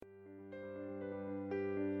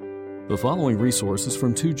The following resources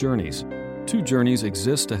from Two Journeys. Two Journeys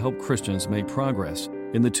exists to help Christians make progress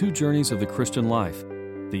in the two journeys of the Christian life,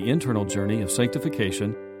 the internal journey of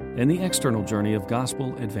sanctification and the external journey of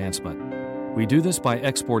gospel advancement. We do this by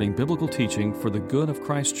exporting biblical teaching for the good of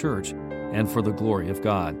Christ's church and for the glory of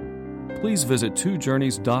God. Please visit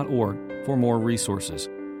twojourneys.org for more resources.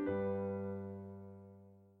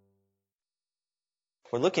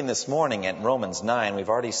 We're looking this morning at Romans 9. We've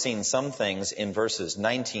already seen some things in verses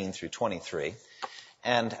 19 through 23.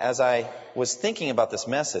 And as I was thinking about this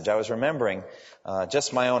message, I was remembering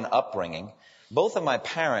just my own upbringing. Both of my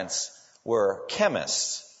parents were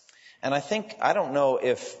chemists. And I don't know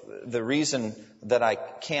if the reason that I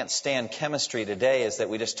can't stand chemistry today is that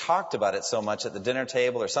we just talked about it so much at the dinner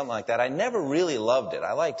table or something like that. I never really loved it.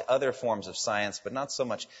 I liked other forms of science, but not so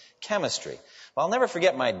much chemistry. Well, I'll never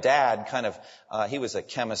forget my dad he was a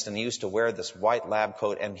chemist and he used to wear this white lab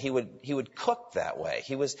coat and he would cook that way.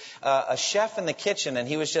 He was a chef in the kitchen and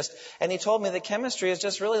he told me that chemistry is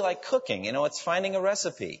just really like cooking. You know, it's finding a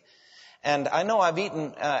recipe. And I know I've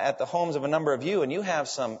eaten at the homes of a number of you, and you have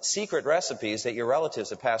some secret recipes that your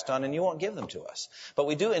relatives have passed on, and you won't give them to us. But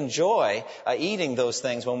we do enjoy eating those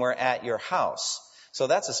things when we're at your house. So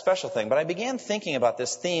that's a special thing. But I began thinking about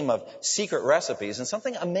this theme of secret recipes, and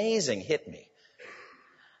something amazing hit me.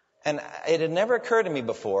 And it had never occurred to me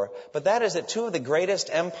before, but that is that two of the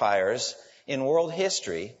greatest empires in world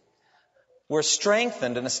history were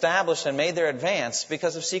strengthened and established and made their advance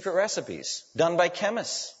because of secret recipes done by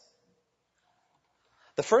chemists.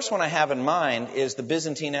 The first one I have in mind is the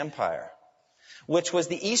Byzantine Empire, which was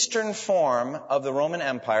the eastern form of the Roman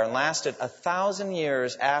Empire and lasted 1,000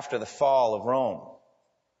 years after the fall of Rome.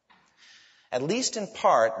 At least in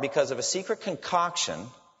part because of a secret concoction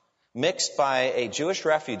mixed by a Jewish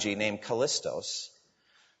refugee named Callistos,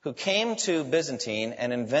 who came to Byzantine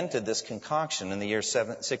and invented this concoction in the year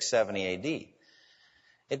 670 AD.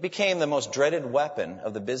 It became the most dreaded weapon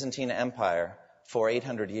of the Byzantine Empire for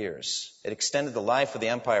 800 years. It extended the life of the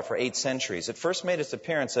empire for 8 centuries. It first made its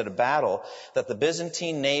appearance at a battle that the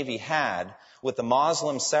Byzantine navy had with the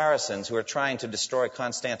Muslim Saracens who were trying to destroy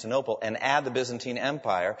Constantinople and add the Byzantine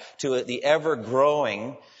Empire to the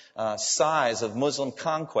ever-growing size of Muslim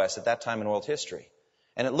conquest at that time in world history.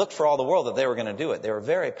 And it looked for all the world that they were going to do it. They were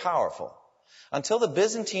very powerful. Until the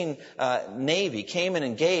Byzantine navy came and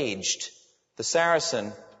engaged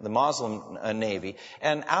the Muslim navy,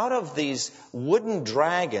 and out of these wooden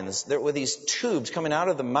dragons, there were these tubes coming out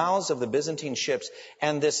of the mouths of the Byzantine ships,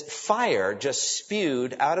 and this fire just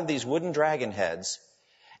spewed out of these wooden dragon heads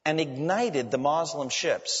and ignited the Muslim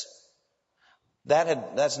ships.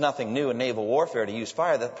 That's nothing new in naval warfare to use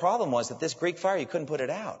fire. The problem was that this Greek fire, you couldn't put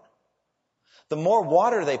it out. The more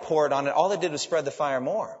water they poured on it, all it did was spread the fire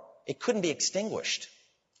more. It couldn't be extinguished.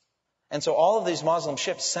 And so all of these Muslim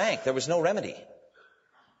ships sank. There was no remedy.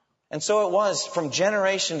 And so it was from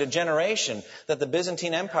generation to generation that the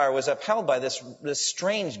Byzantine Empire was upheld by this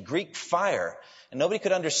strange Greek fire. And nobody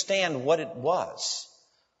could understand what it was.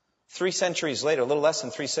 3 centuries later, a little less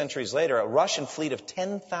than 3 centuries later, a Russian fleet of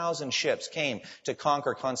 10,000 ships came to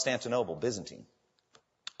conquer Constantinople, Byzantine.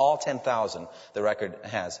 All 10,000, the record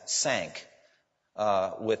has, sank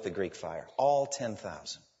with the Greek fire. All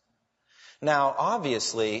 10,000. Now,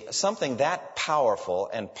 obviously, something that powerful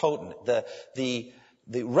and potent,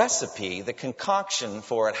 the recipe, the concoction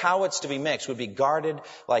for it, how it's to be mixed, would be guarded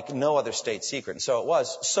like no other state secret. And so it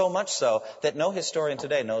was, so much so that no historian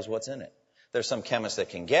today knows what's in it. There's some chemists that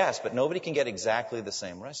can guess, but nobody can get exactly the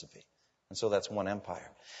same recipe. And so that's one empire.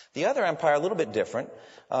 The other empire, a little bit different,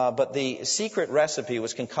 but the secret recipe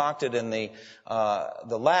was concocted in the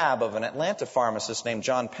lab of an Atlanta pharmacist named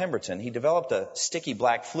John Pemberton. He developed a sticky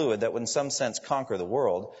black fluid that would in some sense conquer the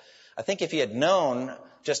world. I think if he had known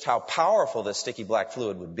just how powerful this sticky black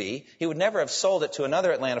fluid would be, he would never have sold it to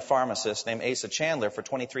another Atlanta pharmacist named Asa Chandler for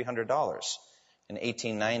 $2,300 in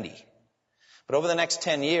 1890. But over the next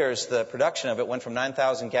 10 years, the production of it went from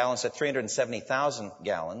 9,000 gallons to 370,000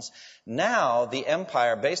 gallons. Now, the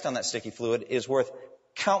empire, based on that sticky fluid, is worth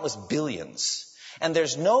countless billions. And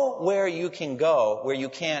there's nowhere you can go where you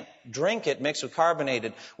can't drink it mixed with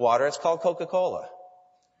carbonated water. It's called Coca-Cola.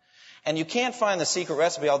 And you can't find the secret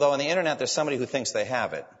recipe, although on the internet there's somebody who thinks they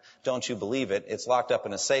have it. Don't you believe it? It's locked up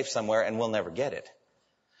in a safe somewhere and we'll never get it.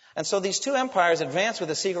 And so these two empires advanced with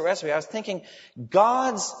a secret recipe. I was thinking,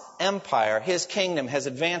 God's empire, His kingdom, has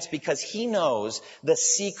advanced because He knows the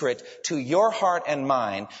secret to your heart and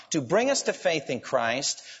mine, to bring us to faith in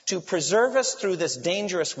Christ, to preserve us through this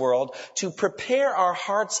dangerous world, to prepare our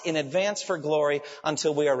hearts in advance for glory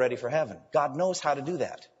until we are ready for heaven. God knows how to do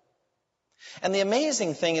that. And the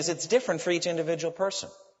amazing thing is it's different for each individual person.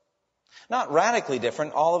 Not radically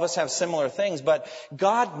different. All of us have similar things, but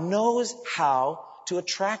God knows how to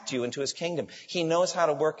attract you into His kingdom. He knows how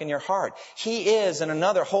to work in your heart. He is, in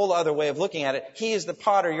another whole other way of looking at it, He is the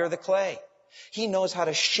potter, you're the clay. He knows how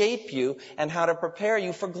to shape you and how to prepare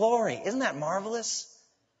you for glory. Isn't that marvelous?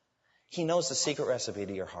 He knows the secret recipe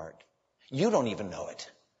to your heart. You don't even know it,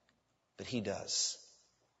 but He does.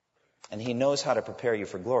 And He knows how to prepare you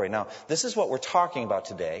for glory. Now, this is what we're talking about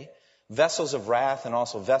today. Vessels of wrath and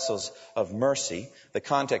also vessels of mercy. The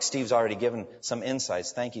context, Steve's already given some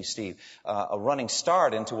insights. Thank you, Steve. A running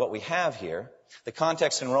start into what we have here. The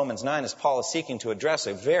context in Romans 9 is Paul is seeking to address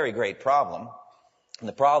a very great problem. And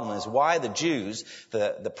the problem is why the Jews,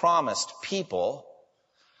 the promised people,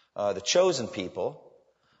 the chosen people,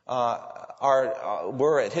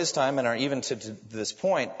 were at his time and are even to this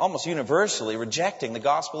point almost universally rejecting the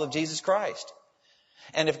gospel of Jesus Christ.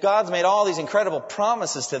 And if God's made all these incredible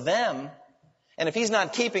promises to them, and if He's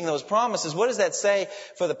not keeping those promises, what does that say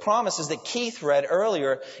for the promises that Keith read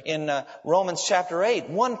earlier in Romans chapter 8?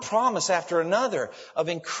 One promise after another of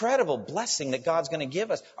incredible blessing that God's going to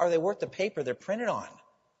give us. Are they worth the paper they're printed on?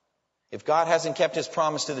 If God hasn't kept His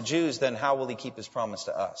promise to the Jews, then how will He keep His promise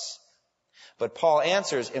to us? But Paul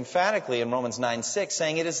answers emphatically in Romans 9:6,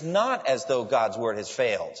 saying it is not as though God's word has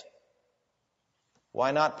failed.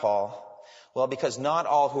 Why not, Paul? Well, because not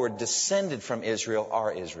all who are descended from Israel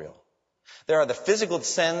are Israel. There are the physical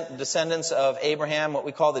descendants of Abraham, what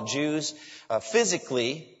we call the Jews,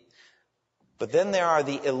 physically. But then there are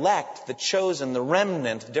the elect, the chosen, the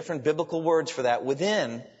remnant, different biblical words for that,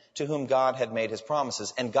 within, to whom God had made His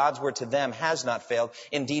promises. And God's word to them has not failed.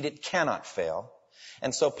 Indeed, it cannot fail.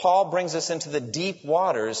 And so Paul brings us into the deep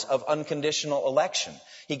waters of unconditional election.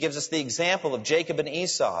 He gives us the example of Jacob and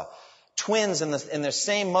Esau, twins in their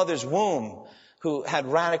same mother's womb who had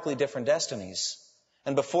radically different destinies.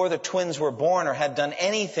 And before the twins were born or had done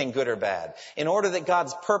anything good or bad, in order that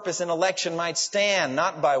God's purpose in election might stand,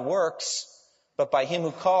 not by works, but by Him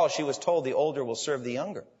who calls, she was told the older will serve the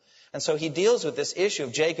younger. And so he deals with this issue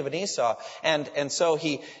of Jacob and Esau. And so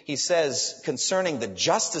he says concerning the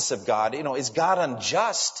justice of God, is God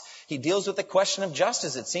unjust? He deals with the question of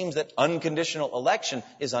justice. It seems that unconditional election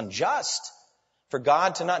is unjust. For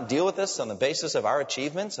God to not deal with us on the basis of our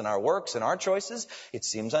achievements and our works and our choices, it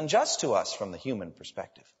seems unjust to us from the human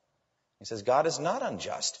perspective. He says God is not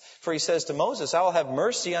unjust. For He says to Moses, I will have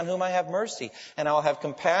mercy on whom I have mercy, and I will have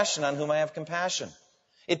compassion on whom I have compassion.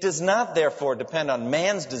 It does not, therefore, depend on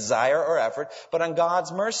man's desire or effort, but on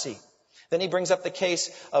God's mercy. Then he brings up the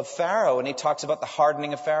case of Pharaoh, and he talks about the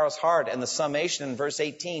hardening of Pharaoh's heart. And the summation in verse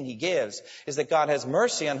 18 he gives is that God has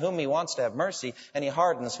mercy on whom He wants to have mercy, and He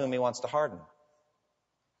hardens whom He wants to harden.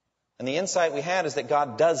 And the insight we had is that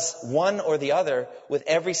God does one or the other with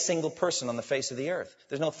every single person on the face of the earth.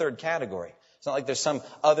 There's no third category. It's not like there's some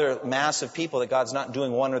other mass of people that God's not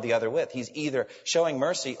doing one or the other with. He's either showing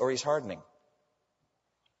mercy or He's hardening.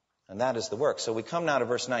 And that is the work. So we come now to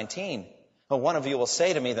verse 19. Well, one of you will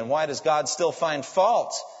say to me, then why does God still find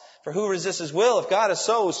fault? For who resists His will? If God is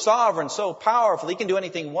so sovereign, so powerful, He can do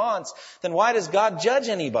anything He wants, then why does God judge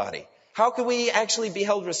anybody? How can we actually be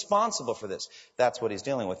held responsible for this? That's what he's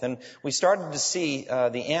dealing with. And we started to see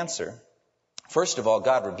the answer. First of all,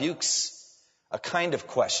 God rebukes a kind of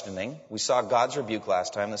questioning. We saw God's rebuke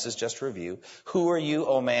last time. This is just review. Who are you,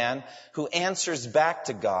 O man, who answers back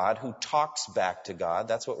to God, who talks back to God?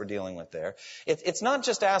 That's what we're dealing with there. It's not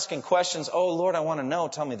just asking questions, oh, Lord, I want to know,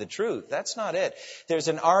 tell me the truth. That's not it. There's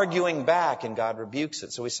an arguing back, and God rebukes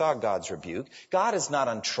it. So we saw God's rebuke. God is not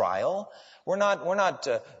on trial. We're not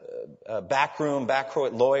backroom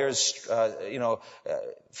lawyers,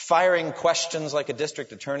 firing questions like a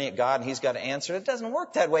district attorney at God, and He's got to answer. It doesn't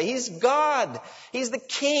work that way. He's God. He's the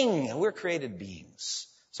King. We're created beings.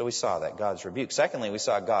 So we saw that, God's rebuke. Secondly, we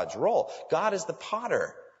saw God's role. God is the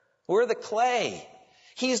potter. We're the clay.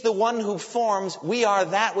 He's the one who forms. We are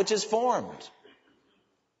that which is formed.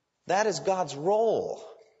 That is God's role.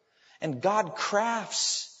 And God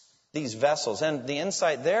crafts these vessels. And the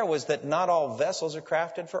insight there was that not all vessels are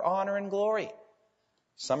crafted for honor and glory.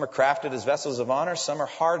 Some are crafted as vessels of honor. Some are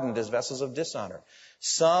hardened as vessels of dishonor.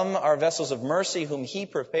 Some are vessels of mercy whom He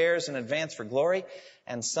prepares in advance for glory.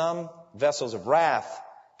 And some vessels of wrath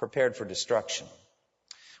prepared for destruction.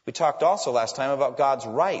 We talked also last time about God's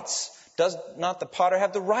rights. Does not the potter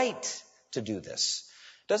have the right to do this?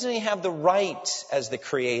 Doesn't He have the right as the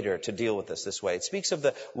Creator to deal with us this way? It speaks of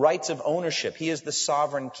the rights of ownership. He is the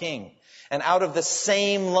sovereign King. And out of the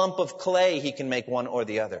same lump of clay, He can make one or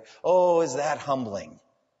the other. Oh, is that humbling?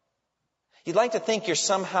 You'd like to think you're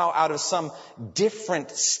somehow out of some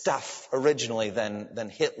different stuff originally than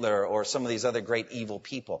Hitler or some of these other great evil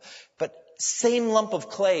people. But same lump of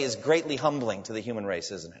clay is greatly humbling to the human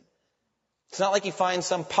race, isn't it? It's not like he finds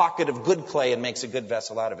some pocket of good clay and makes a good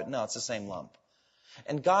vessel out of it. No, it's the same lump.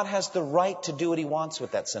 And God has the right to do what he wants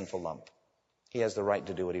with that sinful lump. He has the right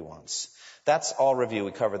to do what he wants. That's all review.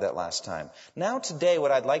 We covered that last time. Now today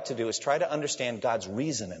what I'd like to do is try to understand God's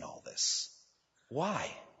reason in all this. Why?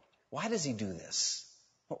 Why does he do this?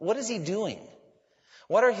 What is he doing?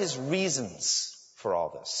 What are his reasons for all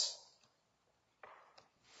this?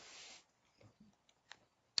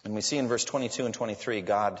 And we see in verse 22 and 23,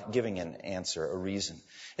 God giving an answer, a reason.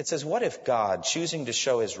 It says, what if God, choosing to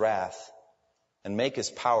show his wrath and make his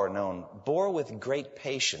power known, bore with great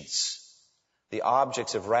patience the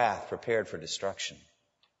objects of wrath prepared for destruction?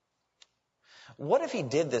 What if he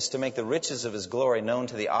did this to make the riches of his glory known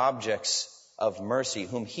to the objects of mercy,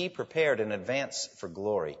 whom he prepared in advance for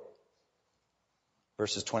glory?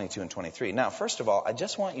 Verses 22 and 23. Now, first of all, I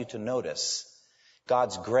just want you to notice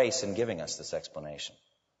God's grace in giving us this explanation.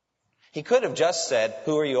 He could have just said,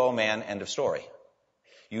 who are you, O man? End of story.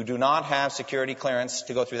 You do not have security clearance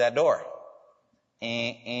to go through that door.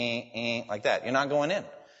 Like that. You're not going in.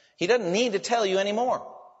 He doesn't need to tell you anymore.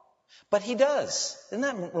 But he does. Isn't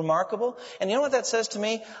that remarkable? And you know what that says to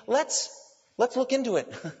me? Let's look into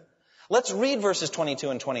it. Let's read verses 22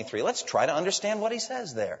 and 23. Let's try to understand what he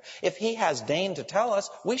says there. If he has deigned to tell us,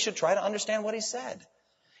 we should try to understand what he said.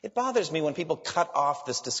 It bothers me when people cut off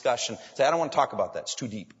this discussion. Say, I don't want to talk about that. It's too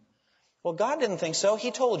deep. Well, God didn't think so.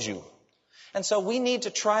 He told you. And so we need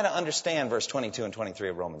to try to understand verse 22 and 23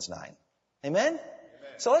 of Romans 9. Amen?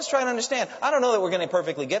 So let's try to understand. I don't know that we're going to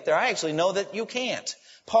perfectly get there. I actually know that you can't.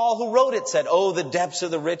 Paul, who wrote it, said, oh, the depths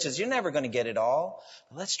of the riches. You're never going to get it all.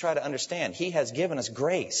 But let's try to understand. He has given us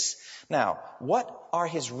grace. Now, what are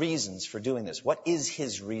his reasons for doing this? What is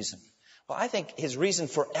his reason? Well, I think his reason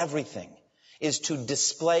for everything is to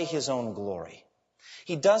display his own glory.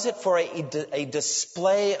 He does it for a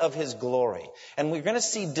display of his glory. And we're going to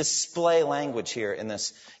see display language here in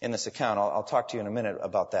this account. I'll talk to you in a minute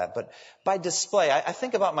about that. But by display, I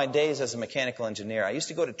think about my days as a mechanical engineer. I used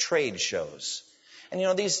to go to trade shows. And you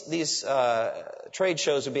know, these trade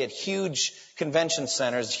shows would be at huge convention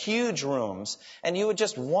centers, huge rooms, and you would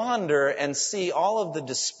just wander and see all of the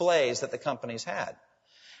displays that the companies had.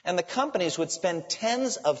 And the companies would spend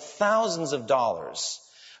tens of thousands of dollars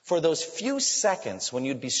for those few seconds when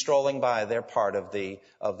you'd be strolling by their part of the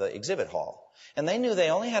exhibit hall. And they knew they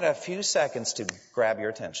only had a few seconds to grab your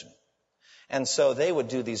attention. And so they would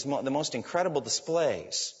do the most incredible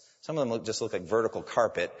displays. Some of them just look like vertical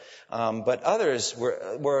carpet, but others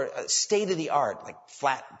were state-of-the-art, like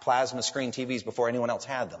flat plasma screen TVs before anyone else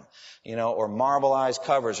had them, you know, or marbleized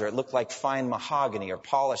covers, or it looked like fine mahogany or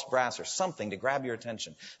polished brass or something to grab your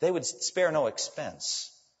attention. They would spare no expense.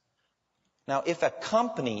 Now, if a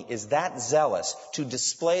company is that zealous to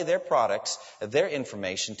display their products, their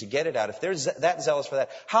information, to get it out, if they're that zealous for that,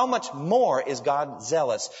 how much more is God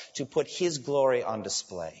zealous to put his glory on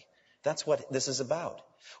display? That's what this is about.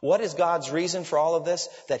 What is God's reason for all of this?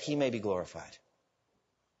 That he may be glorified.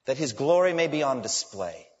 That his glory may be on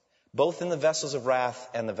display, both in the vessels of wrath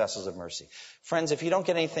and the vessels of mercy. Friends, if you don't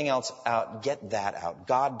get anything else out, get that out.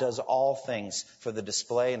 God does all things for the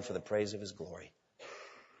display and for the praise of his glory.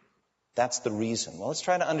 That's the reason. Well, let's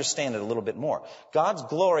try to understand it a little bit more. God's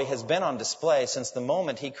glory has been on display since the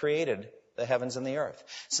moment he created the heavens and the earth.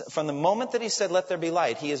 So from the moment that he said, let there be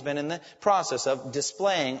light, he has been in the process of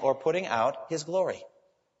displaying or putting out his glory.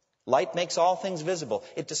 Light makes all things visible.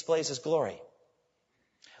 It displays his glory.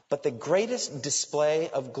 But the greatest display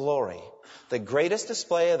of glory, the greatest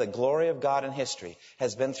display of the glory of God in history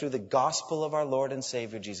has been through the gospel of our Lord and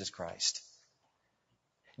Savior, Jesus Christ.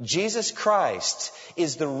 Jesus Christ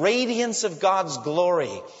is the radiance of God's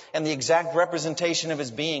glory and the exact representation of his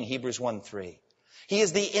being, Hebrews 1:3. He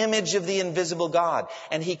is the image of the invisible God,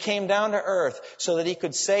 and he came down to earth so that he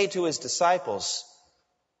could say to his disciples,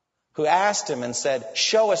 who asked him and said,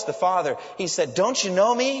 show us the Father. He said, don't you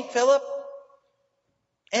know me, Philip?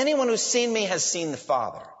 Anyone who's seen me has seen the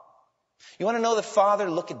Father. You want to know the Father?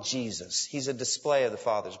 Look at Jesus. He's a display of the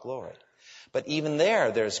Father's glory. But even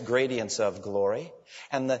there's gradients of glory.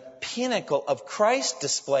 And the pinnacle of Christ's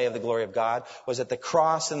display of the glory of God was at the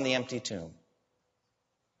cross and the empty tomb.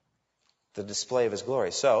 The display of his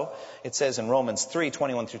glory. So, it says in Romans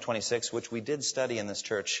 3:21 through 26, which we did study in this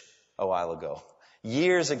church a while ago.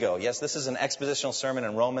 Years ago. Yes, this is an expositional sermon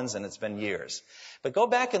in Romans, and it's been years. But go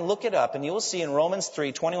back and look it up, and you will see in Romans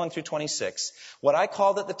 3:21 through 26, what I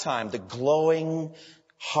called at the time the glowing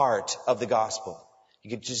heart of the gospel. You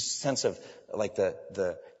get just a sense of like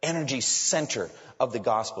the energy center of the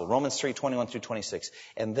gospel. Romans 3:21 through 26.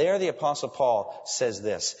 And there the Apostle Paul says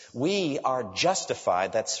this: we are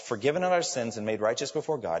justified, that's forgiven of our sins and made righteous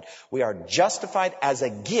before God. We are justified as a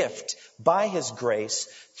gift by His grace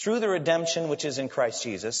through the redemption which is in Christ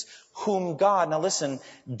Jesus, whom God, now listen,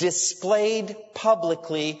 displayed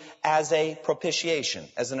publicly as a propitiation,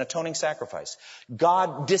 as an atoning sacrifice.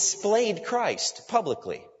 God displayed Christ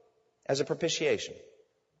publicly as a propitiation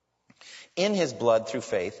in His blood through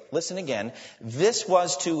faith. Listen again. This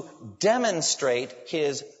was to demonstrate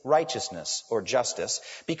His righteousness or justice,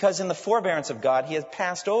 because in the forbearance of God He has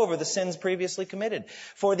passed over the sins previously committed.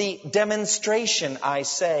 For the demonstration, I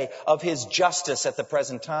say, of His justice at the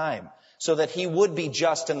present time, so that He would be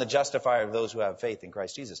just and the justifier of those who have faith in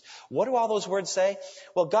Christ Jesus. What do all those words say?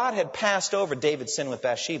 Well, God had passed over David's sin with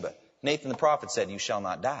Bathsheba. Nathan the prophet said, "You shall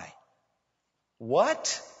not die."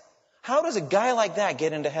 What? How does a guy like that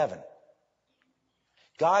get into heaven?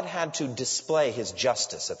 God had to display His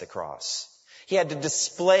justice at the cross. He had to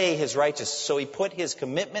display His righteousness. So He put His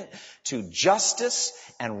commitment to justice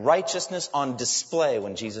and righteousness on display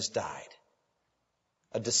when Jesus died.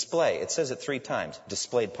 A display. It says it 3 times.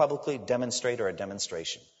 Displayed publicly, demonstrate, or a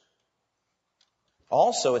demonstration.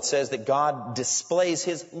 Also, it says that God displays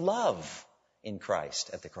His love in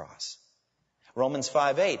Christ at the cross. Romans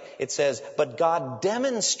 5:8, it says, but God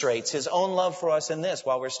demonstrates His own love for us in this: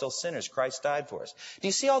 while we're still sinners, Christ died for us. Do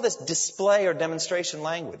you see all this display or demonstration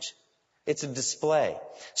language? It's a display.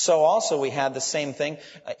 So also we had the same thing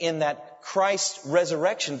in that Christ's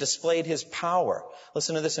resurrection displayed His power.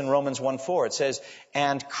 Listen to this in Romans 1:4. It says,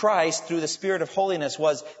 and Christ, through the Spirit of holiness,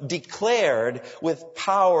 was declared with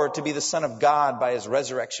power to be the Son of God by His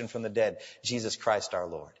resurrection from the dead, Jesus Christ our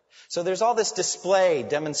Lord. So there's all this display,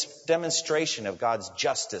 demonstration of God's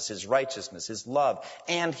justice, His righteousness, His love,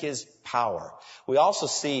 and His power. We also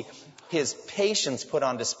see His patience put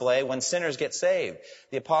on display when sinners get saved.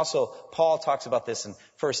 The Apostle Paul talks about this in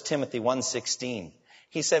 1 Timothy 1:16.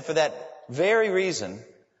 He said, for that very reason,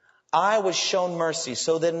 I was shown mercy,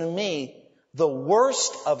 so that in me, the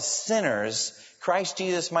worst of sinners, Christ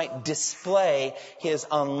Jesus might display His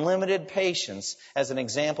unlimited patience as an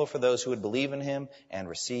example for those who would believe in Him and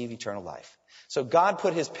receive eternal life. So God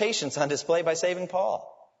put His patience on display by saving Paul.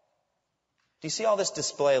 Do you see all this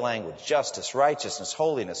display language? Justice, righteousness,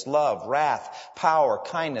 holiness, love, wrath, power,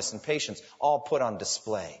 kindness, and patience, all put on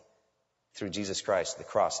display through Jesus Christ, the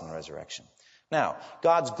cross and the resurrection. Now,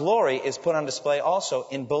 God's glory is put on display also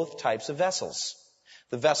in both types of vessels.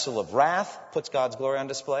 The vessel of wrath puts God's glory on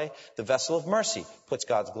display. The vessel of mercy puts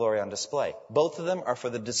God's glory on display. Both of them are for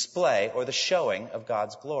the display or the showing of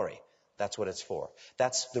God's glory. That's what it's for.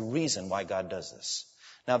 That's the reason why God does this.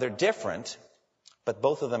 Now, they're different, but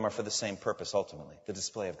both of them are for the same purpose ultimately, the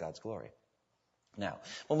display of God's glory. Now,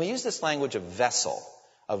 when we use this language of vessel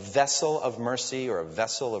of mercy or a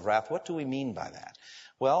vessel of wrath, what do we mean by that?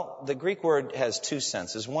 Well, the Greek word has 2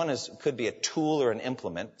 senses. One could be a tool or an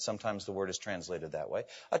implement. Sometimes the word is translated that way.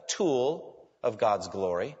 A tool of God's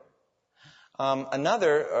glory.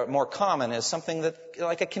 Another, more common, is something that,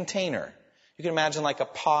 like a container. You can imagine like a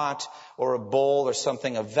pot or a bowl or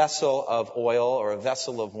something, a vessel of oil or a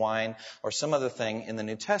vessel of wine or some other thing in the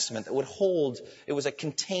New Testament that would hold, it was a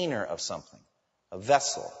container of something, a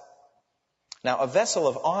vessel. Now, a vessel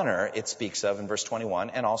of honor, it speaks of in verse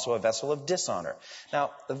 21, and also a vessel of dishonor.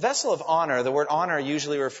 Now, the vessel of honor, the word honor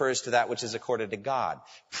usually refers to that which is accorded to God.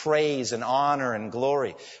 Praise and honor and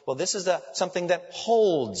glory. Well, this is something that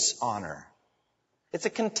holds honor. It's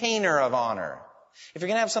a container of honor. If you're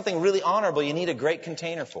going to have something really honorable, you need a great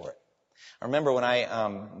container for it. I remember when I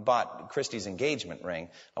bought Christy's engagement ring,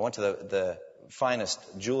 I went to the finest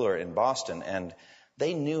jeweler in Boston, and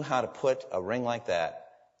they knew how to put a ring like that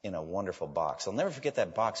in a wonderful box. I'll never forget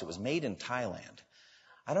that box. It was made in Thailand.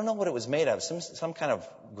 I don't know what it was made of, some kind of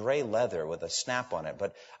gray leather with a snap on it,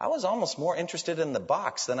 but I was almost more interested in the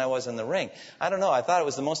box than I was in the ring. I don't know. I thought it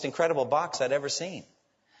was the most incredible box I'd ever seen.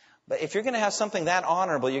 But if you're going to have something that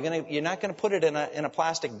honorable, you're not going to put it in a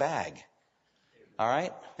plastic bag. All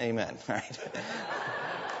right? Amen. All right.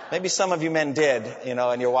 Maybe some of you men did,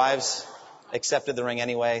 and your wives accepted the ring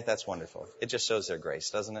anyway. That's wonderful. It just shows their grace,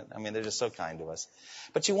 doesn't it? I mean, they're just so kind to us.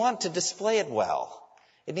 But you want to display it well.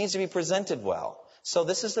 It needs to be presented well. So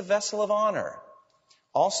this is the vessel of honor.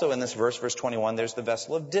 Also in this verse 21, there's the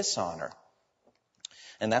vessel of dishonor.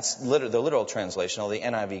 And that's the literal translation. The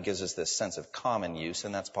NIV gives us this sense of common use,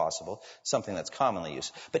 and that's possible, something that's commonly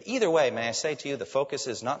used. But either way, may I say to you, the focus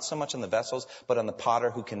is not so much on the vessels, but on the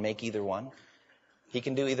potter who can make either one. He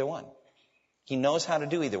can do either one. He knows how to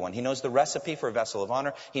do either one. He knows the recipe for a vessel of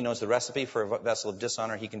honor. He knows the recipe for a vessel of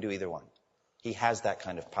dishonor. He can do either one. He has that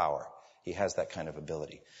kind of power. He has that kind of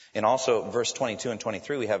ability. And also, verse 22 and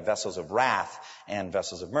 23, we have vessels of wrath and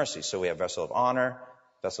vessels of mercy. So we have vessel of honor,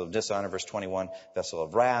 vessel of dishonor, verse 21, vessel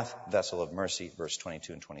of wrath, vessel of mercy, verse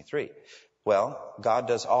 22 and 23. Well, God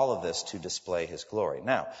does all of this to display his glory.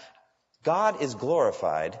 Now, God is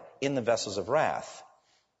glorified in the vessels of wrath.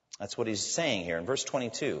 That's what he's saying here in verse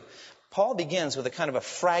 22. Paul begins with a kind of a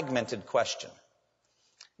fragmented question.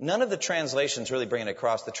 None of the translations really bring it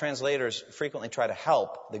across. The translators frequently try to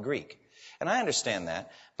help the Greek. And I understand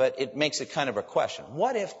that, but it makes it kind of a question.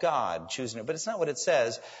 What if God choosing it? But it's not what it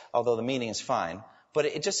says, although the meaning is fine. But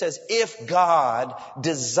it just says, if God,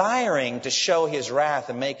 desiring to show his wrath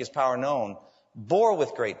and make his power known, bore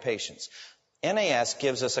with great patience. NAS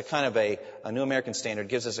gives us a kind of a New American Standard,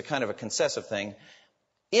 gives us a kind of a concessive thing.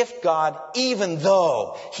 If God, even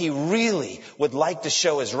though he really would like to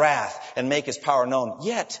show his wrath and make his power known,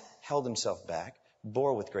 yet held himself back,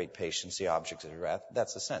 bore with great patience the objects of his wrath.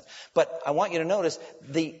 That's the sense. But I want you to notice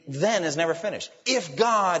the then is never finished. If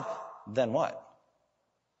God, then what?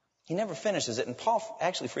 He never finishes it. And Paul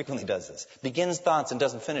actually frequently does this. Begins thoughts and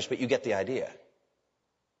doesn't finish, but you get the idea.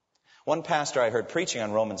 One pastor I heard preaching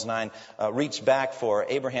on Romans 9 reached back for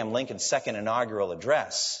Abraham Lincoln's second inaugural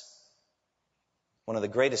address. One of the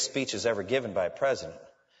greatest speeches ever given by a president.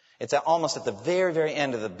 It's almost at the very, very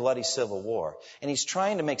end of the bloody Civil War. And he's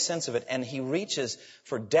trying to make sense of it, and he reaches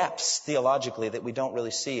for depths theologically that we don't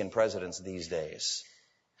really see in presidents these days.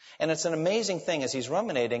 And it's an amazing thing as he's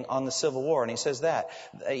ruminating on the Civil War, and he says that.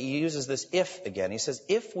 He uses this if again. He says,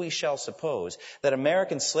 if we shall suppose that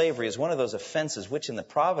American slavery is one of those offenses which in the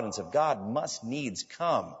providence of God must needs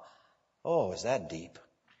come. Oh, is that deep?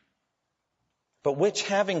 But which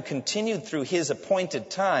having continued through his appointed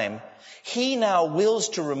time, he now wills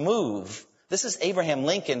to remove. This is Abraham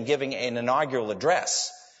Lincoln giving an inaugural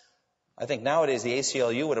address. I think nowadays the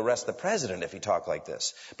ACLU would arrest the president if he talked like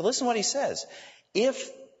this. But listen to what he says. If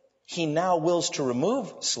he now wills to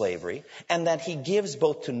remove slavery, and that he gives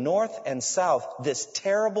both to North and South this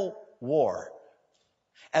terrible war,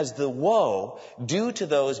 as the woe due to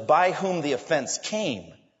those by whom the offense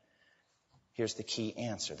came. Here's the key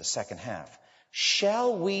answer, the second half.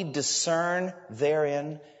 Shall we discern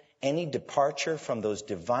therein any departure from those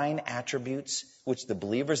divine attributes which the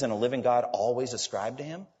believers in a living God always ascribe to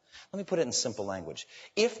him? Let me put it in simple language.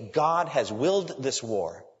 If God has willed this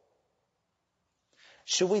war,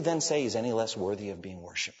 should we then say he's any less worthy of being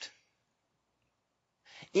worshipped?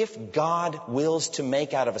 If God wills to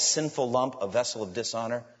make out of a sinful lump a vessel of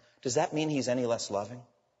dishonor, does that mean he's any less loving?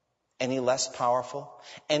 Any less powerful?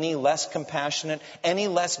 Any less compassionate? Any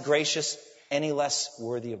less gracious? Any less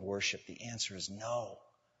worthy of worship? The answer is no.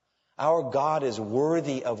 Our God is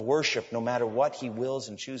worthy of worship no matter what he wills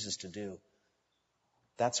and chooses to do.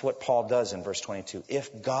 That's what Paul does in verse 22.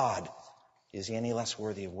 If God, is he any less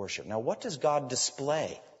worthy of worship? Now, what does God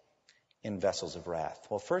display in vessels of wrath?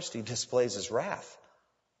 Well, first, he displays his wrath.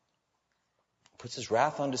 Puts his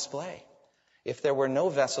wrath on display. If there were no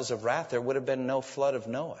vessels of wrath, there would have been no flood of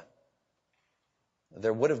Noah.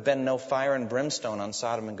 There would have been no fire and brimstone on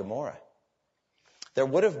Sodom and Gomorrah. There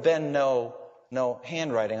would have been no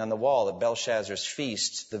handwriting on the wall at Belshazzar's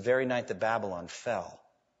feast the very night that Babylon fell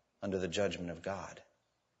under the judgment of God.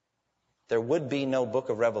 There would be no book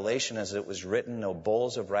of Revelation as it was written, no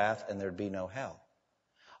bowls of wrath, and there'd be no hell.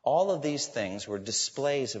 All of these things were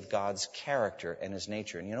displays of God's character and his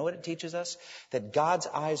nature. And you know what it teaches us? That God's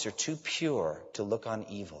eyes are too pure to look on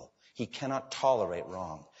evil. He cannot tolerate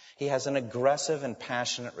wrong. He has an aggressive and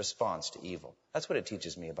passionate response to evil. That's what it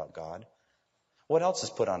teaches me about God. What else is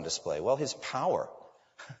put on display? Well, his power.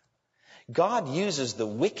 God uses the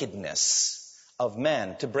wickedness of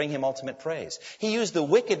men to bring him ultimate praise. He used the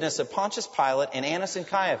wickedness of Pontius Pilate and Annas and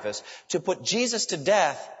Caiaphas to put Jesus to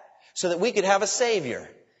death so that we could have a Savior.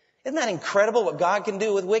 Isn't that incredible what God can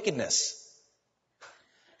do with wickedness?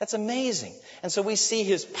 That's amazing. And so we see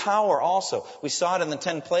his power also. We saw it in the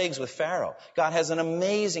 10 plagues with Pharaoh. God has an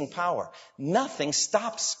amazing power. Nothing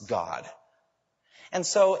stops God. And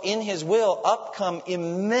so in his will up come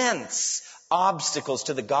immense obstacles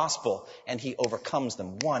to the gospel, and he overcomes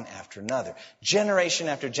them one after another. Generation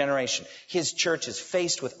after generation, his church is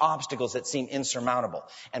faced with obstacles that seem insurmountable,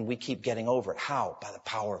 and we keep getting over it. How? By the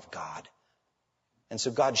power of God. And so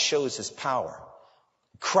God shows his power.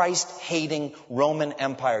 Christ-hating Roman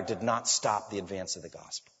Empire did not stop the advance of the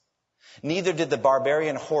gospel. Neither did the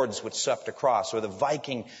barbarian hordes which swept across or the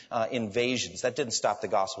Viking invasions. That didn't stop the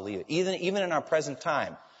gospel either. Even in our present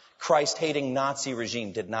time, Christ-hating Nazi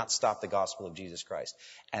regime did not stop the gospel of Jesus Christ.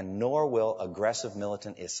 And nor will aggressive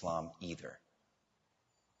militant Islam either.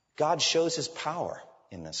 God shows his power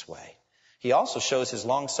in this way. He also shows his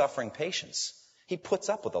long-suffering patience. He puts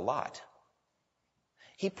up with a lot.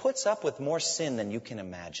 He puts up with more sin than you can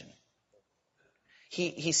imagine.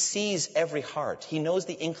 He sees every heart. He knows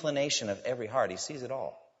the inclination of every heart. He sees it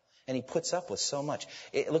all. And he puts up with so much.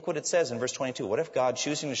 Look what it says in verse 22. What if God,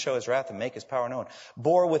 choosing to show his wrath and make his power known,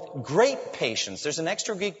 bore with great patience? There's an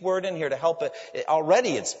extra Greek word in here to help it.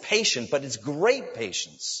 Already it's patient, but it's great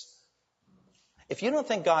patience. If you don't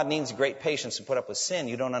think God needs great patience to put up with sin,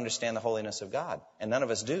 you don't understand the holiness of God. And none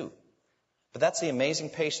of us do. But that's the amazing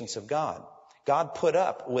patience of God. God put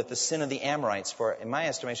up with the sin of the Amorites for, in my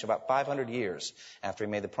estimation, about 500 years after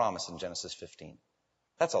he made the promise in Genesis 15.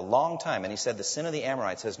 That's a long time. And he said the sin of the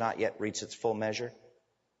Amorites has not yet reached its full measure.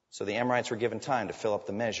 So the Amorites were given time to fill up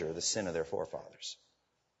the measure of the sin of their forefathers.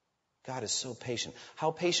 God is so patient.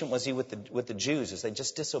 How patient was he with the Jews as they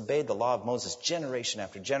just disobeyed the law of Moses generation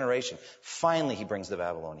after generation? Finally, he brings the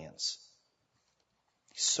Babylonians.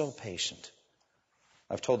 He's so patient.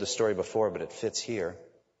 I've told this story before, but it fits here,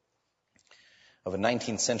 of a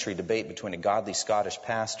 19th century debate between a godly Scottish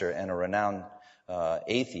pastor and a renowned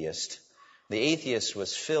atheist. The atheist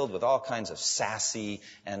was filled with all kinds of sassy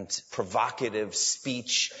and provocative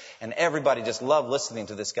speech, and everybody just loved listening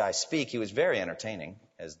to this guy speak. He was very entertaining,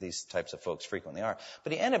 as these types of folks frequently are.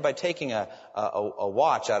 But he ended by taking a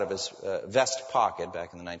watch out of his vest pocket.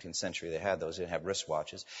 Back in the 19th century, they had those. They didn't have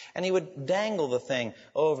wristwatches. And he would dangle the thing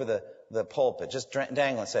over the pulpit, just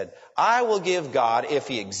dangle, and said, "I will give God, if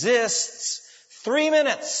he exists, 3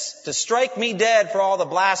 minutes to strike me dead for all the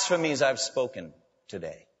blasphemies I've spoken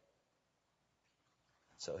today."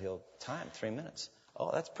 So he'll time 3 minutes.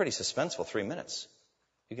 Oh, that's pretty suspenseful, 3 minutes.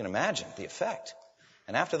 You can imagine the effect.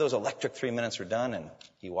 And after those electric 3 minutes are done and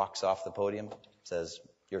he walks off the podium, says,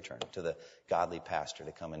 "Your turn," to the godly pastor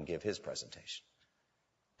to come and give his presentation.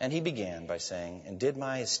 And he began by saying, "And did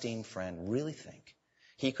my esteemed friend really think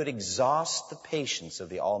he could exhaust the patience of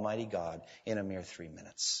the Almighty God in a mere 3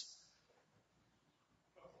 minutes?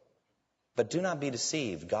 But do not be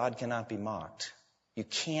deceived. God cannot be mocked. You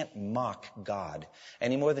can't mock God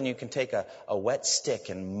any more than you can take a wet stick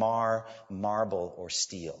and mar marble or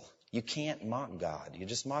steel. You can't mock God. You're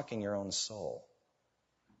just mocking your own soul.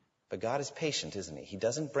 But God is patient, isn't he? He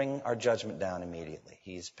doesn't bring our judgment down immediately.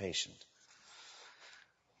 He is patient.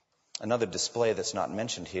 Another display that's not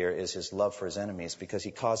mentioned here is his love for his enemies, because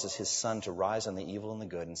he causes his sun to rise on the evil and the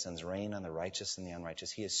good and sends rain on the righteous and the unrighteous.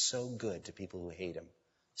 He is so good to people who hate him.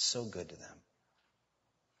 So good to them.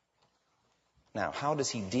 Now, how does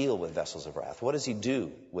he deal with vessels of wrath? What does he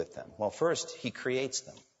do with them? Well, first, he creates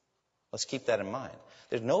them. Let's keep that in mind.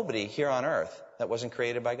 There's nobody here on earth that wasn't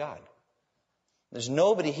created by God. There's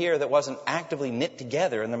nobody here that wasn't actively knit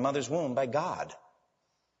together in their mother's womb by God.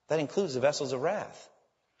 That includes the vessels of wrath.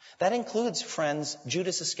 That includes, friends,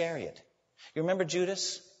 Judas Iscariot. You remember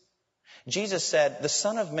Judas? Jesus said, "The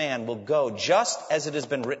Son of Man will go just as it has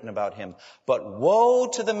been written about him. But woe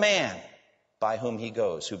to the man by whom he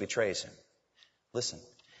goes, who betrays him." Listen,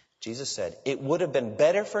 Jesus said, it would have been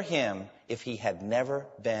better for him if he had never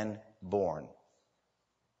been born.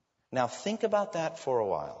 Now think about that for a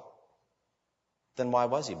while. Then why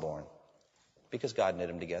was he born? Because God knit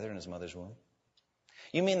him together in his mother's womb.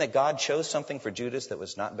 You mean that God chose something for Judas that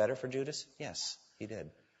was not better for Judas? Yes, he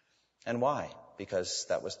did. And why? Because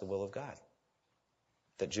that was the will of God,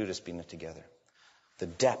 that Judas be knit together. The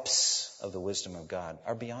depths of the wisdom of God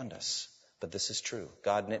are beyond us. But this is true.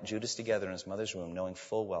 God knit Judas together in his mother's womb, knowing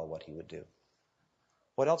full well what he would do.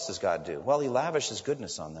 What else does God do? Well, he lavishes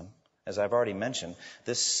goodness on them. As I've already mentioned,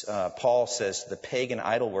 this Paul says to the pagan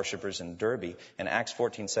idol worshippers in Derbe in Acts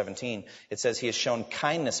 14:17, it says, "He has shown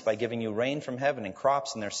kindness by giving you rain from heaven and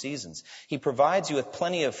crops in their seasons. He provides you with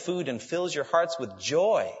plenty of food and fills your hearts with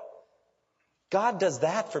joy." God does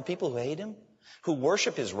that for people who hate him, who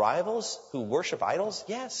worship his rivals, who worship idols.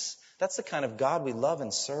 Yes, that's the kind of God we love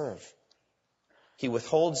and serve. He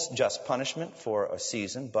withholds just punishment for a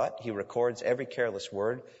season, but he records every careless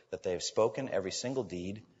word that they have spoken, every single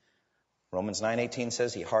deed. Romans 9:18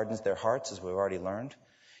 says he hardens their hearts, as we've already learned.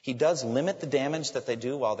 He does limit the damage that they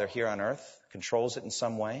do while they're here on earth, controls it in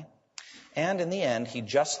some way. And in the end, he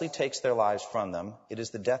justly takes their lives from them. It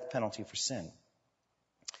is the death penalty for sin.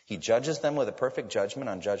 He judges them with a perfect judgment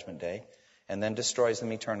on Judgment Day and then destroys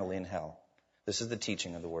them eternally in hell. This is the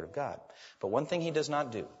teaching of the Word of God. But one thing he does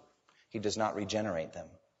not do, he does not regenerate them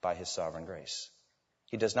by his sovereign grace.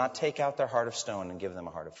 He does not take out their heart of stone and give them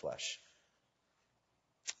a heart of flesh.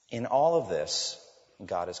 In all of this,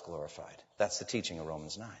 God is glorified. That's the teaching of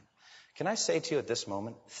Romans 9. Can I say to you at this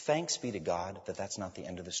moment, thanks be to God that that's not the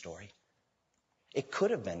end of the story. It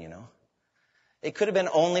could have been, It could have been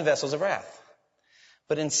only vessels of wrath.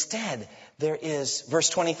 But instead, there is verse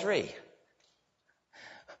 23.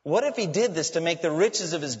 What if he did this to make the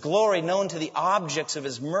riches of his glory known to the objects of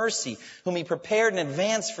his mercy, whom he prepared in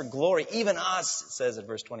advance for glory, even us, it says in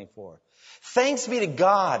verse 24. Thanks be to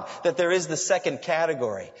God that there is the second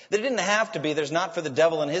category. There didn't have to be. There's not for the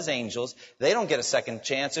devil and his angels. They don't get a second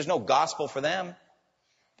chance. There's no gospel for them.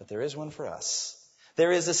 But there is one for us.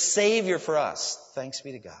 There is a Savior for us. Thanks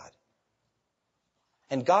be to God.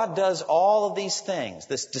 And God does all of these things,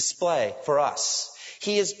 this display for us.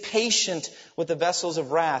 He is patient with the vessels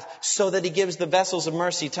of wrath so that he gives the vessels of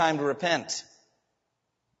mercy time to repent.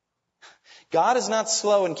 God is not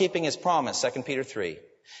slow in keeping his promise, 2 Peter 3.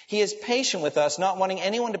 He is patient with us, not wanting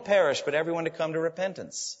anyone to perish, but everyone to come to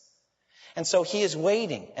repentance. And so he is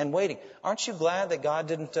waiting and waiting. Aren't you glad that God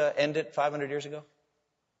didn't end it 500 years ago?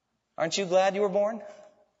 Aren't you glad you were born?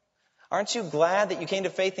 Aren't you glad that you came to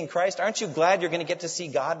faith in Christ? Aren't you glad you're going to get to see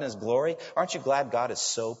God in his glory? Aren't you glad God is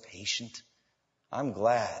so patient? I'm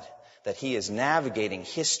glad that he is navigating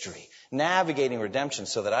history, navigating redemption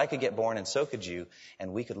so that I could get born and so could you,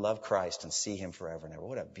 and we could love Christ and see him forever and ever.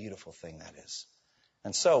 What a beautiful thing that is.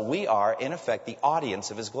 And so we are, in effect, the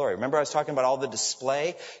audience of his glory. Remember I was talking about all the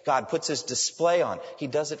display? God puts his display on. He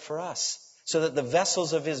does it for us so that the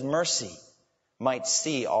vessels of his mercy might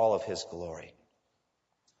see all of his glory.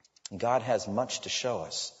 God has much to show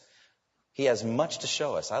us. He has much to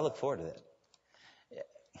show us. I look forward to that.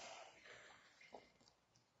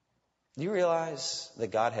 Do you realize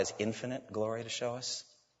that God has infinite glory to show us?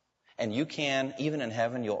 And you can, even in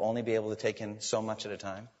heaven, you'll only be able to take in so much at a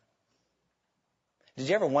time. Did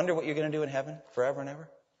you ever wonder what you're going to do in heaven forever and ever?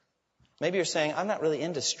 Maybe you're saying, I'm not really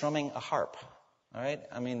into strumming a harp. All right?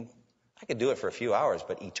 I mean, I could do it for a few hours,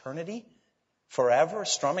 but eternity? Forever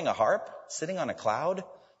strumming a harp? Sitting on a cloud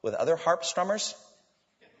with other harp strummers?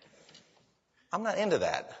 I'm not into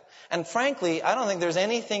that. And frankly, I don't think there's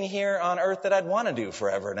anything here on earth that I'd want to do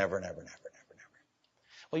forever and ever and ever and ever and ever and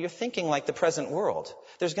ever. Well, you're thinking like the present world.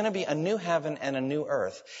 There's going to be a new heaven and a new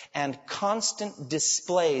earth and constant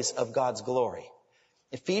displays of God's glory.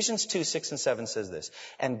 Ephesians 2, 6 and 7 says this,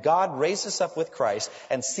 and God raised us up with Christ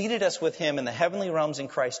and seated us with him in the heavenly realms in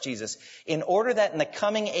Christ Jesus, in order that in the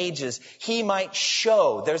coming ages he might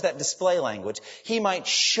show, there's that display language, he might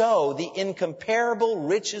show the incomparable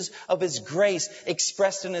riches of his grace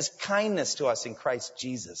expressed in his kindness to us in Christ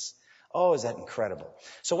Jesus. Oh, is that incredible?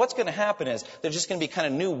 So what's going to happen is there's just going to be kind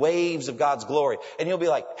of new waves of God's glory. And you'll be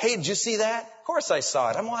like, hey, did you see that? Of course I saw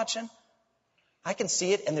it. I'm watching. I can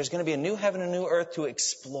see it, and there's going to be a new heaven and a new earth to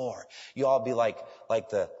explore. You all be like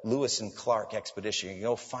the Lewis and Clark expedition. You're going to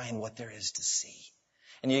go find what there is to see.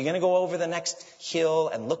 And you're going to go over the next hill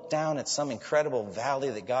and look down at some incredible valley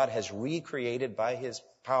that God has recreated by his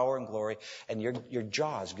power and glory. And your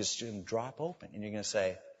jaws are just going to drop open. And you're going to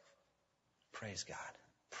say, praise God.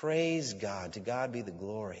 Praise God. To God be the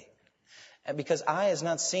glory. And because eye has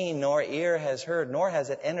not seen, nor ear has heard, nor has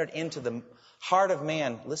it entered into the heart of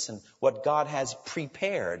man, listen, what God has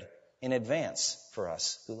prepared in advance for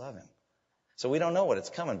us who love him. So we don't know what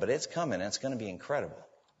it's coming, but it's coming, and it's going to be incredible.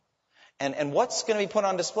 And what's going to be put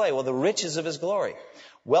on display? Well, the riches of his glory.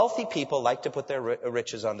 Wealthy people like to put their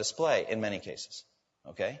riches on display in many cases.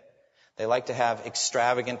 Okay? They like to have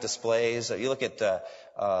extravagant displays. You look at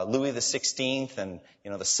Louis XVI and,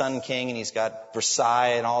 the Sun King, and he's got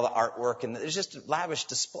Versailles and all the artwork, and there's just a lavish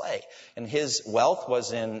display. And his wealth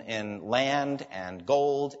was in land and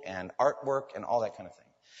gold and artwork and all that kind of thing.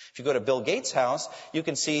 If you go to Bill Gates' house, you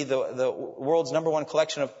can see the world's #1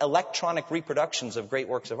 collection of electronic reproductions of great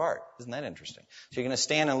works of art. Isn't that interesting? So you're going to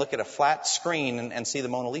stand and look at a flat screen and see the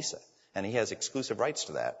Mona Lisa. And he has exclusive rights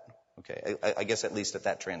to that. Okay, I guess at least at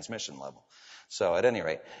that transmission level. So at any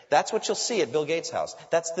rate, that's what you'll see at Bill Gates' house.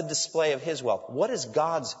 That's the display of his wealth. What is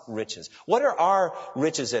God's riches? What are our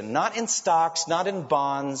riches in? Not in stocks, not in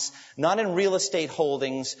bonds, not in real estate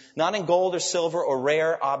holdings, not in gold or silver or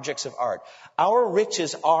rare objects of art. Our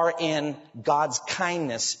riches are in God's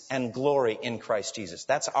kindness and glory in Christ Jesus.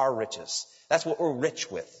 That's our riches. That's what we're rich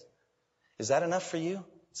with. Is that enough for you?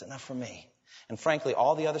 It's enough for me. And frankly,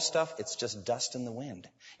 all the other stuff, it's just dust in the wind.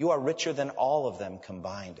 You are richer than all of them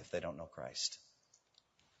combined if they don't know Christ.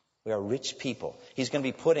 We are rich people. He's going to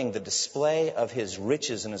be putting the display of his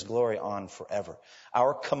riches and his glory on forever.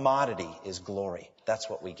 Our commodity is glory. That's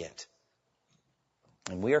what we get.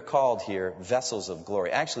 And we are called here vessels of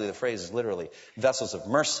glory. Actually, the phrase is literally vessels of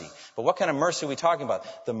mercy. But what kind of mercy are we talking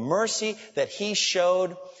about? The mercy that he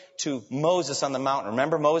showed to Moses on the mountain.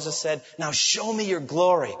 Remember, Moses said, now show me your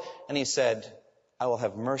glory. And he said, I will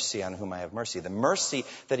have mercy on whom I have mercy. The mercy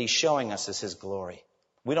that he's showing us is his glory.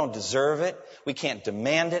 We don't deserve it. We can't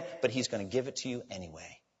demand it, but he's going to give it to you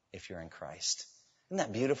anyway if you're in Christ. Isn't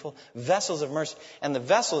that beautiful? Vessels of mercy. And the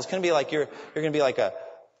vessel is going to be like you're going to be like a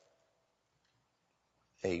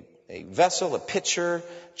a vessel, a pitcher,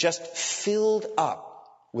 just filled up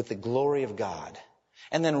with the glory of God.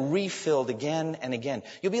 And then refilled again and again.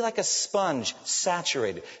 You'll be like a sponge,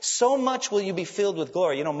 saturated. So much will you be filled with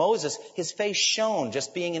glory. You know, Moses, his face shone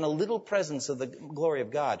just being in a little presence of the glory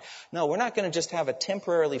of God. No, we're not going to just have a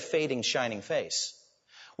temporarily fading, shining face.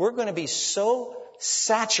 We're going to be so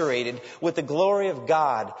saturated with the glory of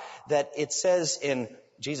God that it says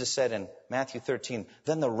Jesus said in Matthew 13,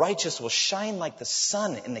 then the righteous will shine like the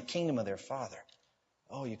sun in the kingdom of their Father.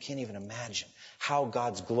 Oh, you can't even imagine how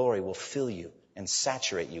God's glory will fill you and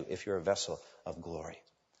saturate you if you're a vessel of glory.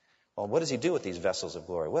 Well, what does he do with these vessels of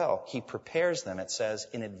glory? Well, he prepares them, it says,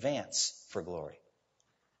 in advance for glory.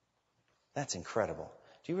 That's incredible.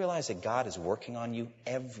 Do you realize that God is working on you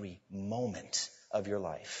every moment of your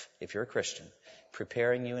life, if you're a Christian,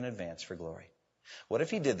 preparing you in advance for glory? What if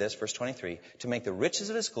he did this, verse 23, to make the riches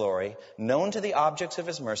of his glory known to the objects of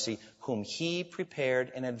his mercy, whom he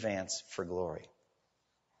prepared in advance for glory?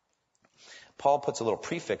 Paul puts a little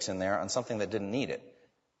prefix in there on something that didn't need it.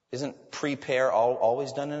 Isn't prepare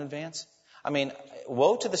always done in advance? I mean,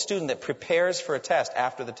 woe to the student that prepares for a test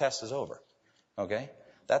after the test is over. Okay?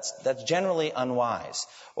 That's generally unwise.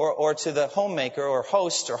 Or to the homemaker or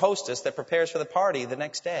host or hostess that prepares for the party the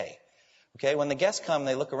next day. Okay? When the guests come,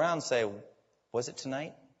 they look around and say, was it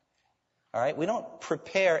tonight? All right? We don't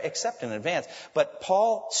prepare except in advance. But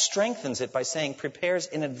Paul strengthens it by saying prepares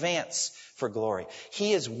in advance for glory.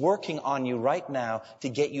 He is working on you right now to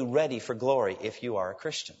get you ready for glory if you are a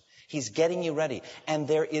Christian. He's getting you ready. And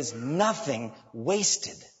there is nothing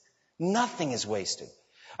wasted. Nothing is wasted.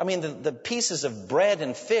 I mean, the pieces of bread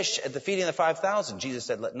and fish at the feeding of the 5,000, Jesus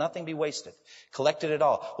said, let nothing be wasted. Collected it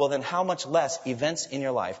all. Well, then how much less events in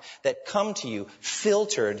your life that come to you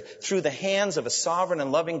filtered through the hands of a sovereign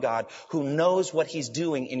and loving God who knows what he's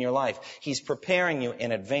doing in your life. He's preparing you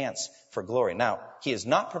in advance for glory. Now, he is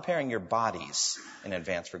not preparing your bodies in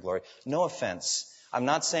advance for glory. No offense. I'm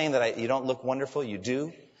not saying that you don't look wonderful. You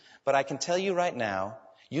do. But I can tell you right now,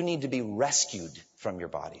 you need to be rescued from your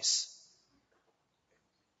bodies.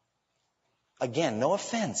 Again, no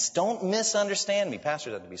offense. Don't misunderstand me.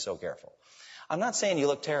 Pastors have to be so careful. I'm not saying you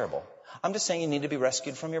look terrible. I'm just saying you need to be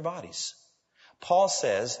rescued from your bodies. Paul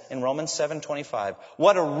says in Romans 7:25,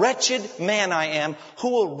 what a wretched man I am.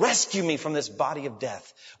 Who will rescue me from this body of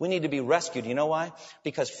death? We need to be rescued. You know why?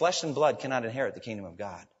 Because flesh and blood cannot inherit the kingdom of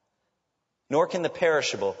God. Nor can the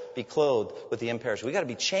perishable be clothed with the imperishable. We've got to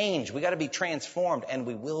be changed. We've got to be transformed, and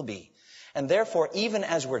we will be. And therefore, even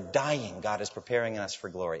as we're dying, God is preparing us for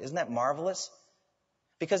glory. Isn't that marvelous?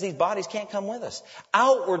 Because these bodies can't come with us.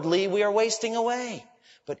 Outwardly, we are wasting away.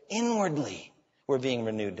 But inwardly, we're being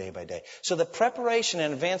renewed day by day. So the preparation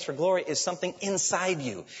in advance for glory is something inside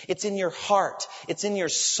you. It's in your heart. It's in your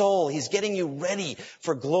soul. He's getting you ready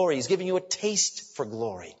for glory. He's giving you a taste for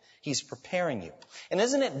glory. He's preparing you. And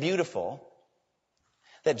isn't it beautiful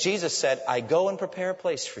that Jesus said, I go and prepare a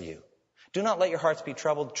place for you. Do not let your hearts be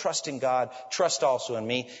troubled. Trust in God. Trust also in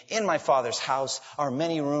me. In my Father's house are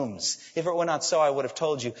many rooms. If it were not so, I would have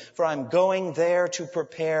told you. For I'm going there to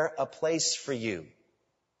prepare a place for you.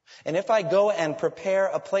 And if I go and prepare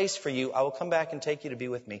a place for you, I will come back and take you to be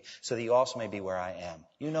with me, so that you also may be where I am.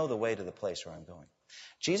 You know the way to the place where I'm going.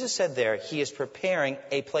 Jesus said there, he is preparing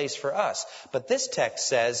a place for us. But this text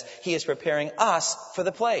says he is preparing us for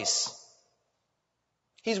the place.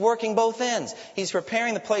 He's working both ends. He's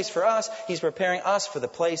preparing the place for us. He's preparing us for the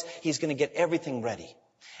place. He's going to get everything ready.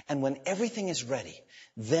 And when everything is ready,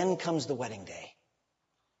 then comes the wedding day.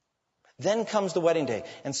 Then comes the wedding day.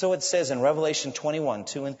 And so it says in Revelation 21,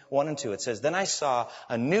 1 and 2, it says, then I saw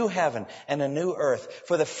a new heaven and a new earth.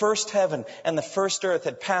 For the first heaven and the first earth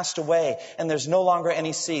had passed away, and there's no longer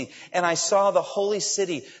any sea. And I saw the holy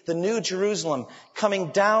city, the new Jerusalem,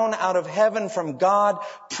 coming down out of heaven from God,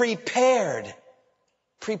 prepared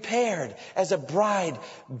as a bride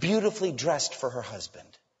beautifully dressed for her husband.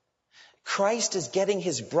 Christ is getting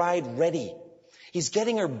his bride ready. He's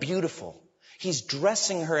getting her beautiful. He's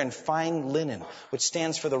dressing her in fine linen, which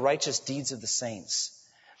stands for the righteous deeds of the saints.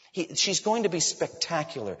 She's going to be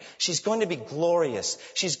spectacular. She's going to be glorious.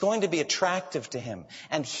 She's going to be attractive to him.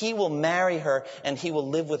 And he will marry her, and he will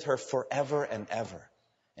live with her forever and ever.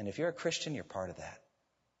 And if you're a Christian, you're part of that.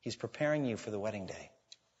 He's preparing you for the wedding day.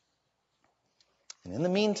 And in the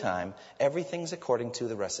meantime, everything's according to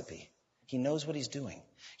the recipe. He knows what he's doing.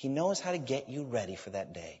 He knows how to get you ready for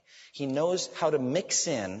that day. He knows how to mix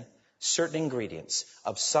in certain ingredients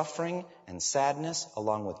of suffering and sadness,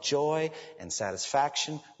 along with joy and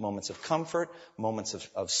satisfaction, moments of comfort, moments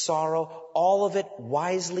of sorrow, all of it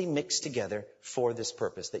wisely mixed together for this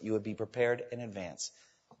purpose, that you would be prepared in advance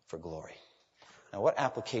for glory. Now, what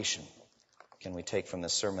application can we take from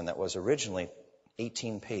this sermon that was originally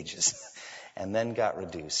 18 pages and then got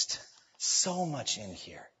reduced? So much in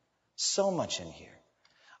here. So much in here.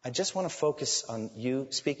 I just want to focus on you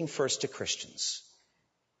speaking first to Christians.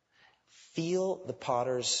 Feel the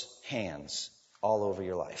potter's hands all over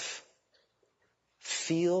your life.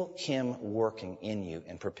 Feel him working in you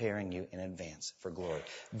and preparing you in advance for glory.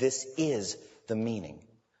 This is the meaning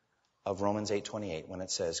of Romans 8:28 when it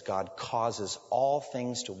says, God causes all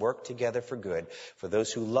things to work together for good for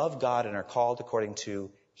those who love God and are called according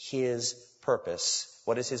to his purpose.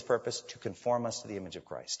 What is his purpose? To conform us to the image of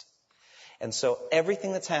Christ. And so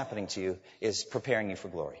everything that's happening to you is preparing you for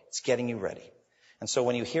glory. It's getting you ready. And so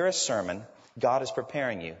when you hear a sermon, God is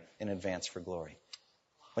preparing you in advance for glory.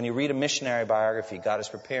 When you read a missionary biography, God is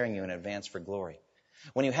preparing you in advance for glory.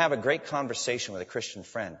 When you have a great conversation with a Christian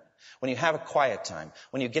friend, when you have a quiet time,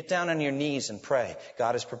 when you get down on your knees and pray,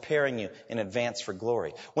 God is preparing you in advance for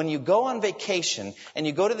glory. When you go on vacation and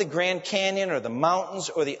you go to the Grand Canyon or the mountains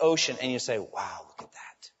or the ocean and you say, wow, look at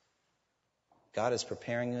that. God is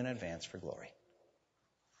preparing you in advance for glory.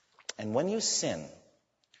 And when you sin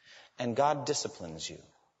and God disciplines you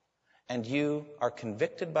and you are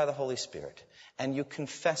convicted by the Holy Spirit and you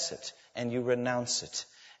confess it and you renounce it,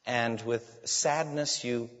 and with sadness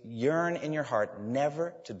you yearn in your heart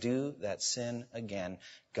never to do that sin again,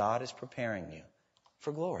 God is preparing you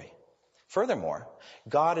for glory. Furthermore,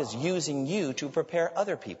 God is using you to prepare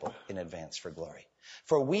other people in advance for glory.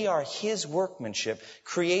 For we are his workmanship,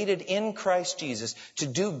 created in Christ Jesus to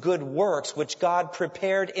do good works which God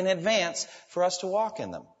prepared in advance for us to walk in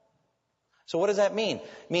them. So what does that mean?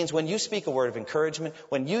 It means when you speak a word of encouragement,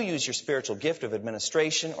 when you use your spiritual gift of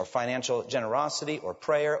administration or financial generosity or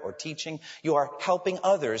prayer or teaching, you are helping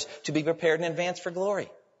others to be prepared in advance for glory.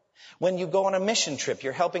 When you go on a mission trip,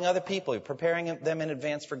 you're helping other people, you're preparing them in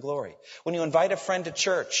advance for glory. When you invite a friend to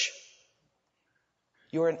church,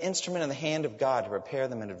 you are an instrument in the hand of God to prepare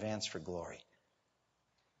them in advance for glory.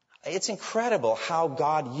 It's incredible how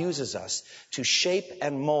God uses us to shape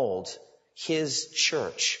and mold his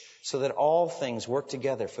church, so that all things work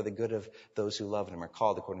together for the good of those who love him, are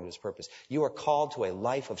called according to his purpose. You are called to a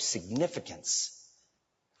life of significance.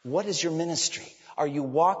 What is your ministry? Are you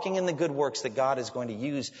walking in the good works that God is going to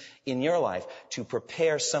use in your life to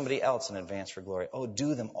prepare somebody else in advance for glory? Oh,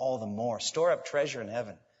 do them all the more. Store up treasure in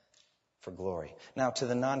heaven for glory. Now, to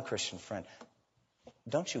the non-Christian friend,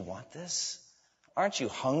 don't you want this? Aren't you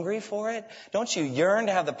hungry for it? Don't you yearn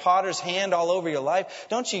to have the potter's hand all over your life?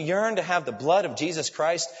 Don't you yearn to have the blood of Jesus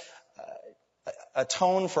Christ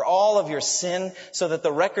atone for all of your sin so that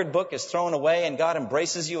the record book is thrown away and God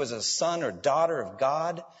embraces you as a son or daughter of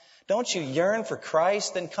God? Don't you yearn for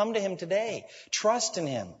Christ? Then come to him today. Trust in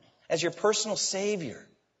him as your personal Savior.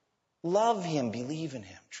 Love him, believe in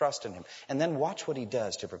him, trust in him, and then watch what he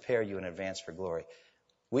does to prepare you in advance for glory.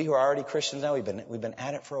 We who are already Christians now, we've been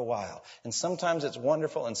at it for a while. And sometimes it's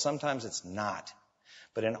wonderful and sometimes it's not.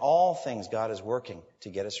 But in all things, God is working to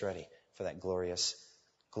get us ready for that glorious,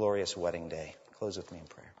 glorious wedding day. Close with me in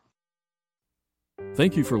prayer.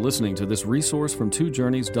 Thank you for listening to this resource from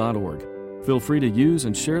twojourneys.org. Feel free to use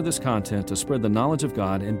and share this content to spread the knowledge of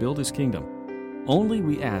God and build his kingdom. Only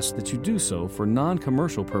we ask that you do so for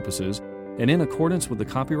non-commercial purposes and in accordance with the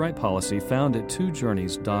copyright policy found at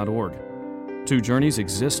twojourneys.org. Two Journeys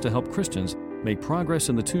exists to help Christians make progress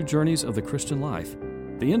in the two journeys of the Christian life,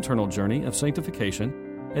 the internal journey of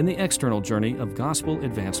sanctification and the external journey of gospel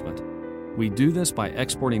advancement. We do this by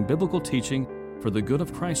exporting biblical teaching for the good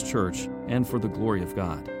of Christ's church and for the glory of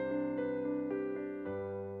God.